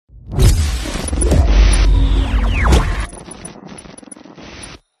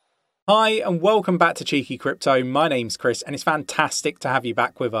Hi, and welcome back to Cheeky Crypto. My name's Chris, and it's fantastic to have you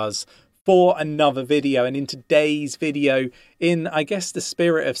back with us for another video. And in today's video, in I guess the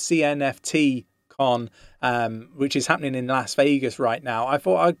spirit of CNFT Con, which is happening in Las Vegas right now, I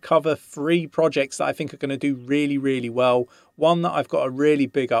thought I'd cover 3 projects that I think are going to do really, really well. One that I've got a really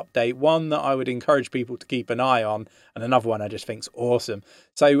big update, one that I would encourage people to keep an eye on, and another one I just think's awesome.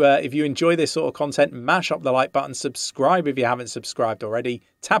 So if you enjoy this sort of content, mash up the like button, subscribe if you haven't subscribed already,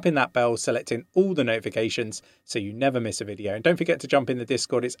 tap in that bell, selecting all the notifications so you never miss a video. And don't forget to jump in the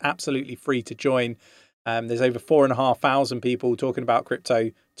Discord. It's absolutely free to join. There's over 4,500 people talking about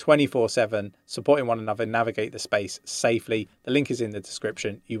crypto 24/7, supporting one another, navigate the space safely. The link is in the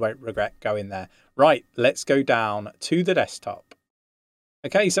description. You won't regret going there. Right, let's go down to the desktop.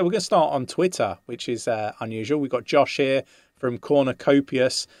 Okay, so we're going to start on Twitter, which is unusual. We've got Josh here from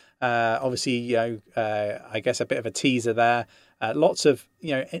Cornucopius. Obviously, I guess a bit of a teaser there. Lots of,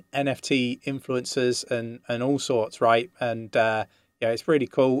 NFT influencers and all sorts, right? And it's really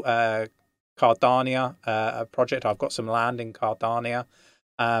cool. Cardania, a project. I've got some land in Cardania.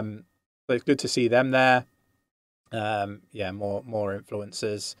 So it's good to see them there. More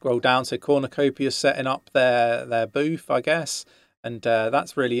influencers. Scroll down to Cornucopius setting up their booth, I guess. And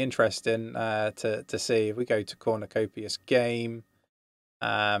that's really interesting to see. If we go to Cornucopius game,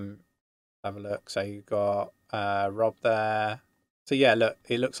 have a look. So you've got Rob there. So yeah, look,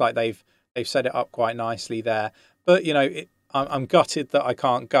 it looks like they've set it up quite nicely there. But I'm gutted that I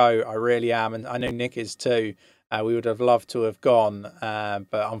can't go. I really am, and I know Nick is too. We would have loved to have gone,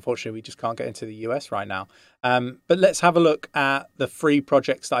 but unfortunately we just can't get into the US right now. But let's have a look at the 3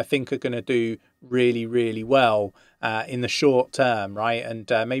 projects that I think are going to do really, really well in the short term, right? And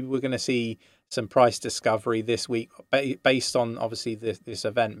maybe we're going to see some price discovery this week based on obviously this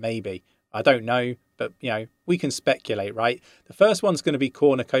event. Maybe, I don't know, but we can speculate, right? The first one's going to be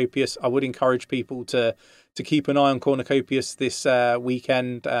Cornucopius. I would encourage people to keep an eye on Cornucopius this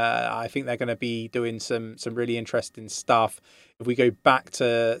weekend. I think they're going to be doing some really interesting stuff. If we go back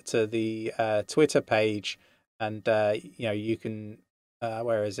to the Twitter page, and you can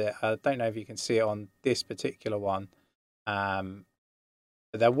where is it? I don't know if you can see it on this particular one.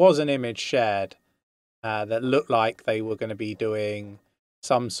 But there was an image shared that looked like they were going to be doing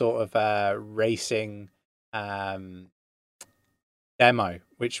some sort of racing demo,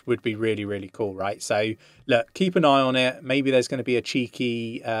 which would be really, really cool, right? So look, keep an eye on it. Maybe there's going to be a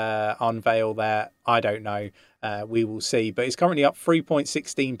cheeky unveil there. I don't know. We will see. But it's currently up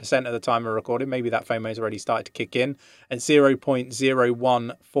 3.16% of the time of recording. Maybe that FOMO has already started to kick in at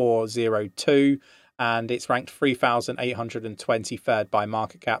 0.01402. And it's ranked 3,823rd by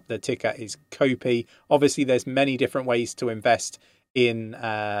market cap. The ticker is COPY. Obviously, there's many different ways to invest in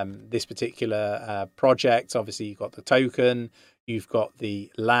this particular project. Obviously, you've got the token, you've got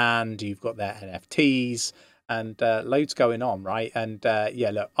the land, you've got their NFTs, and loads going on, right? And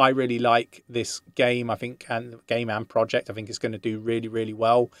look, I really like this game. I think, and game and project, I think it's going to do really, really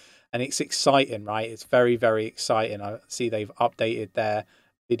well. And it's exciting, right? It's very, very exciting. I see they've updated their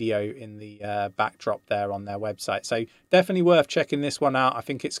video in the backdrop there on their website. So definitely worth checking this one out. I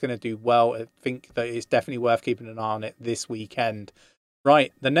think it's going to do well. I think that it's definitely worth keeping an eye on it this weekend.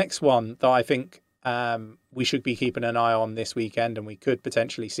 Right, the next one that I think we should be keeping an eye on this weekend, and we could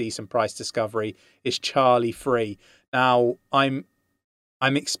potentially see some price discovery, is Charlie Free. Now, I'm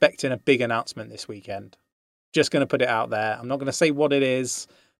expecting a big announcement this weekend. Just going to put it out there. I'm not going to say what it is,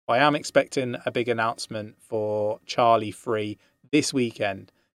 but I am expecting a big announcement for Charlie Free this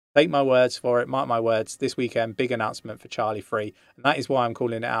weekend. Take my words for it, mark my words, this weekend, big announcement for Charlie Free. And that is why I'm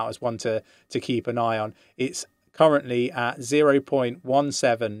calling it out as one to keep an eye on. It's currently at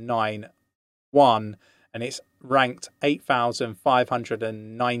 0.1791, and it's ranked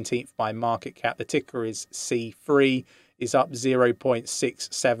 8,519th by market cap. The ticker is C3, is up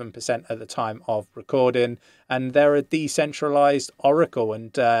 0.67% at the time of recording. And they're a decentralized oracle,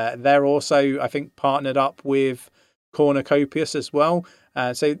 and they're also, I think, partnered up with Cornucopius as well.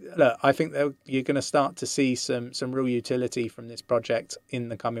 So look, I think that you're going to start to see some real utility from this project in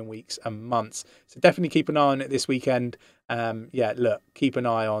the coming weeks and months. So definitely keep an eye on it this weekend. Look, keep an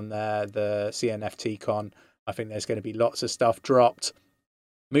eye on the CNFT Con. I think there's going to be lots of stuff dropped.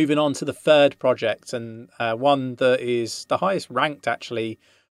 Moving on to the third project, and one that is the highest ranked actually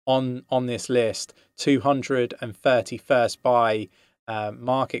on this list, 231st by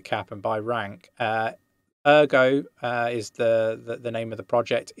market cap and by rank. Ergo is the name of the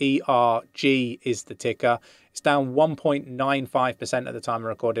project. ERG is the ticker. It's down 1.95% at the time of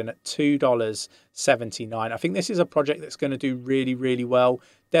recording at $2.79. I think this is a project that's going to do really, really well.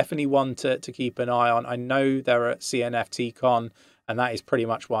 Definitely one to keep an eye on. I know they're at CNFT Con, And that is pretty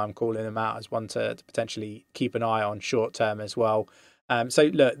much why I'm calling them out as one to potentially keep an eye on short term as well. So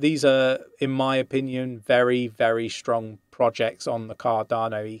look, these are, in my opinion, very, very strong projects on the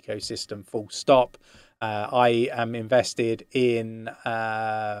Cardano ecosystem, full stop. I am invested in,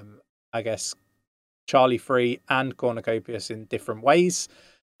 I guess, Charlie Free and Cornucopias in different ways.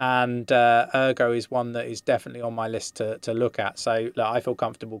 And Ergo is one that is definitely on my list to look at. So look, I feel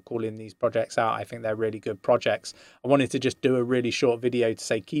comfortable calling these projects out. I think they're really good projects. I wanted to just do a really short video to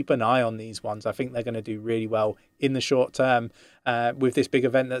say keep an eye on these ones. I think they're going to do really well in the short term with this big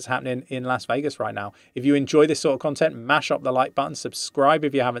event that's happening in Las Vegas right now. If you enjoy this sort of content, mash up the like button, subscribe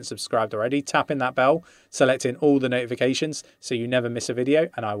if you haven't subscribed already, tap in that bell, selecting all the notifications so you never miss a video,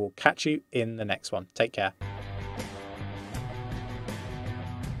 and I will catch you in the next one. Take care.